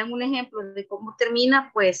para que vean un ejemplo de cómo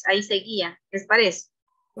termina, pues ahí seguía. ¿Les parece?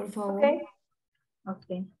 Por favor. Ok.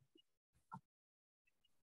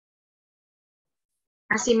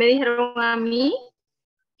 Así me dijeron a mí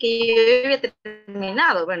que yo había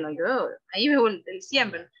terminado. Bueno, yo ahí veo el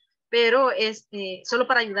diciembre, pero solo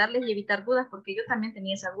para ayudarles y evitar dudas, porque yo también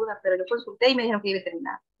tenía esa duda, pero yo consulté y me dijeron que iba a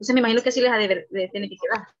terminar. Entonces me imagino que así les ha de tener que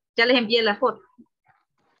quedar. Ya les envié la foto.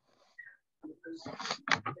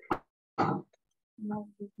 Yo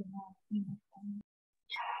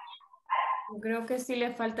creo que sí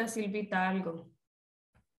le falta a Silvita algo.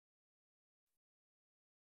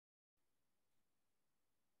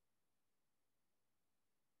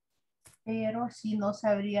 Pero sí no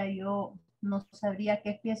sabría yo, no sabría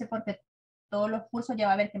qué piense porque todos los cursos ya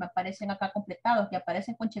va a ver que me aparecen acá completados, que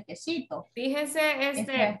aparecen con chequecito.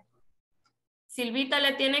 Fíjese, Silvita,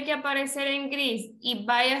 le tiene que aparecer en gris y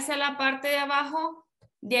váyase a la parte de abajo,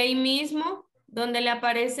 de ahí mismo, donde le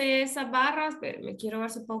aparece esas barras. Pero me quiero ver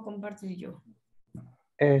si puedo compartir yo.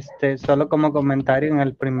 Solo como comentario,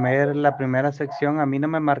 en la primera sección a mí no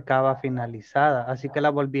me marcaba finalizada, así que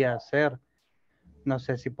la volví a hacer. No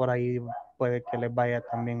sé si por ahí puede que les vaya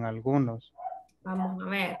también a algunos. Vamos a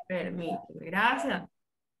ver, permíteme, gracias.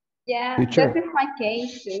 Yeah, Teacher. that is my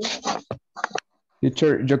case too.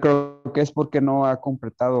 Teacher, yo creo que es porque no ha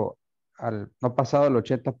completado, no ha pasado el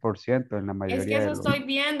 80% en la Es mayoría que eso de los... estoy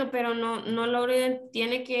viendo, pero no logro,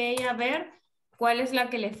 tiene que ella ver cuál es la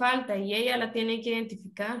que le falta y ella la tiene que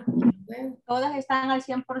identificar. Todas están al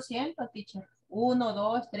 100%, teacher. 1,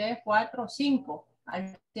 2, 3, 4, 5.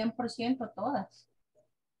 Al 100% todas.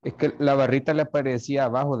 Es que la barrita le aparecía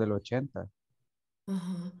abajo del 80.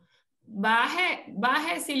 Ajá.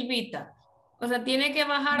 Baje, Silvita. O sea, tiene que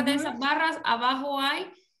bajar de esas barras. Abajo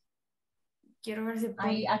hay. Quiero ver si puedo.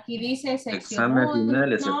 Ahí, aquí dice sección Examen 1,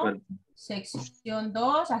 final ese fue. sección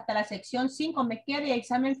 2, hasta la sección 5 me queda y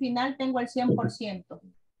examen final tengo el 100%.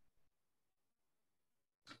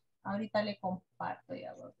 Ahorita le comparto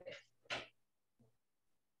ya.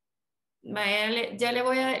 Vaya, ya le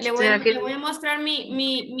voy a mostrar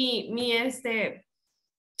mi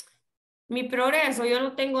progreso. Yo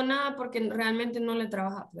no tengo nada porque realmente no le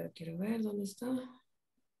trabaja. Pero quiero ver dónde está.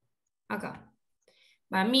 Acá.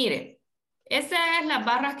 Va, mire. Estas es las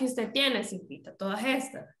barras que usted tiene, Silvita, todas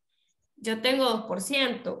estas. Yo tengo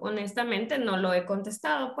 2%. Honestamente no lo he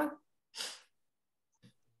contestado, pues.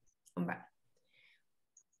 Va.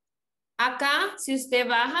 Acá, si usted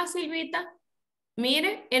baja, Silvita,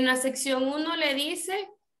 mire, en la sección 1 le dice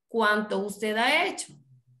cuánto usted ha hecho.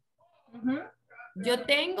 Yo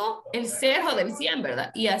tengo el 0 del 100,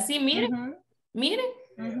 ¿verdad? Y así, mire, mire,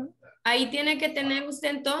 ahí tiene que tener usted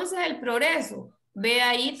entonces el progreso. Ve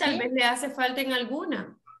ahí, tal vez le hace falta en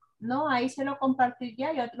alguna. No, ahí se lo compartí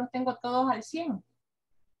ya, yo los tengo todos al 100.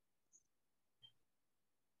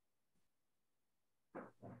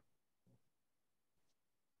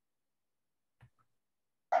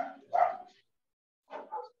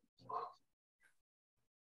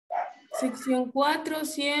 Sección 4,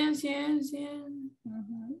 100.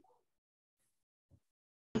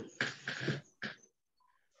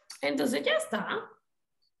 Entonces ya está.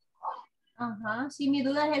 Ajá, sí, mi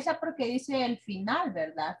duda es esa porque dice el final,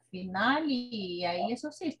 ¿verdad? Final y ahí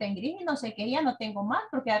eso sí está en gris y no sé qué, ya no tengo más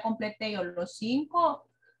porque ya completé yo los cinco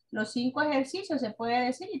ejercicios, se puede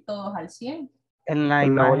decir, y todos al 100. En la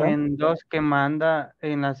imagen 2 que manda,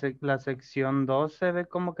 en la sección 2 se ve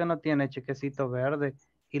como que no tiene chequecito verde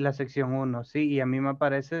y la sección 1 sí, y a mí me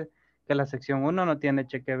parece que la sección 1 no tiene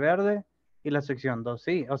cheque verde y la sección 2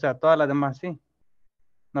 sí, o sea, todas las demás sí.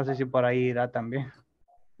 No sé si por ahí irá también.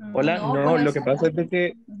 Hola, no, pues lo que pasa es de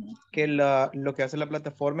que lo que hace la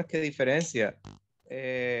plataforma es que diferencia.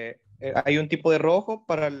 Hay un tipo de rojo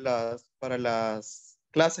para las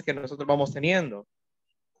clases que nosotros vamos teniendo.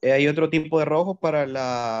 Hay otro tipo de rojo para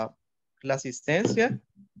la asistencia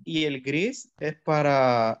y el gris es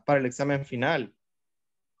para el examen final.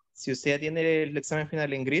 Si usted ya tiene el examen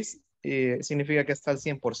final en gris, significa que está al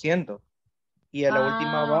 100%. Y a la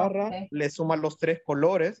última barra le suman los 3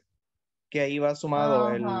 colores, que ahí va sumado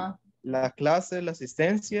la clase, la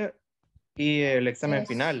asistencia y el examen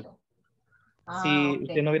final. Si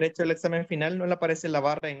usted no hubiera hecho el examen final, no le aparece la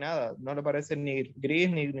barra en nada, no le aparece ni gris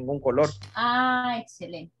ni ningún color. Ah,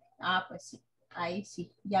 excelente. Ah, pues sí, ahí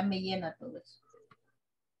sí, ya me llena todo eso.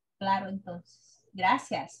 Claro, entonces,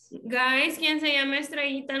 gracias. Guys, ¿quién se llama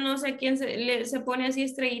Estrellita? No sé quién se pone así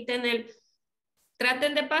Estrellita en el...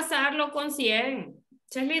 Traten de pasarlo con 100.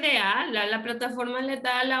 Eso es lo ideal. La plataforma les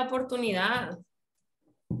da la oportunidad.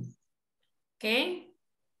 ¿Ok?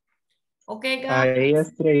 Ok, guys. A ella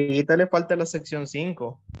Estrellita le falta la sección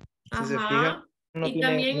 5. Si se fija, no y tiene,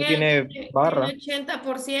 también no tiene barra. el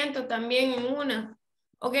 80% también en una.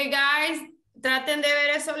 Ok, guys, traten de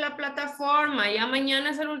ver eso en la plataforma. Ya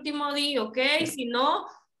mañana es el último día, ¿ok? Si no,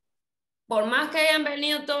 por más que hayan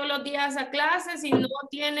venido todos los días a clase, si no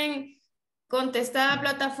tienen contestada la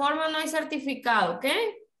plataforma, no hay certificado, ¿ok?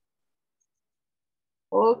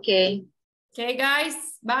 Ok. Okay,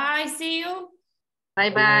 guys. Bye. See you.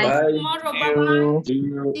 Bye, bye. See you tomorrow. Bye-bye.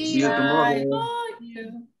 See you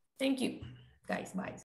tomorrow. Thank you, guys. Bye.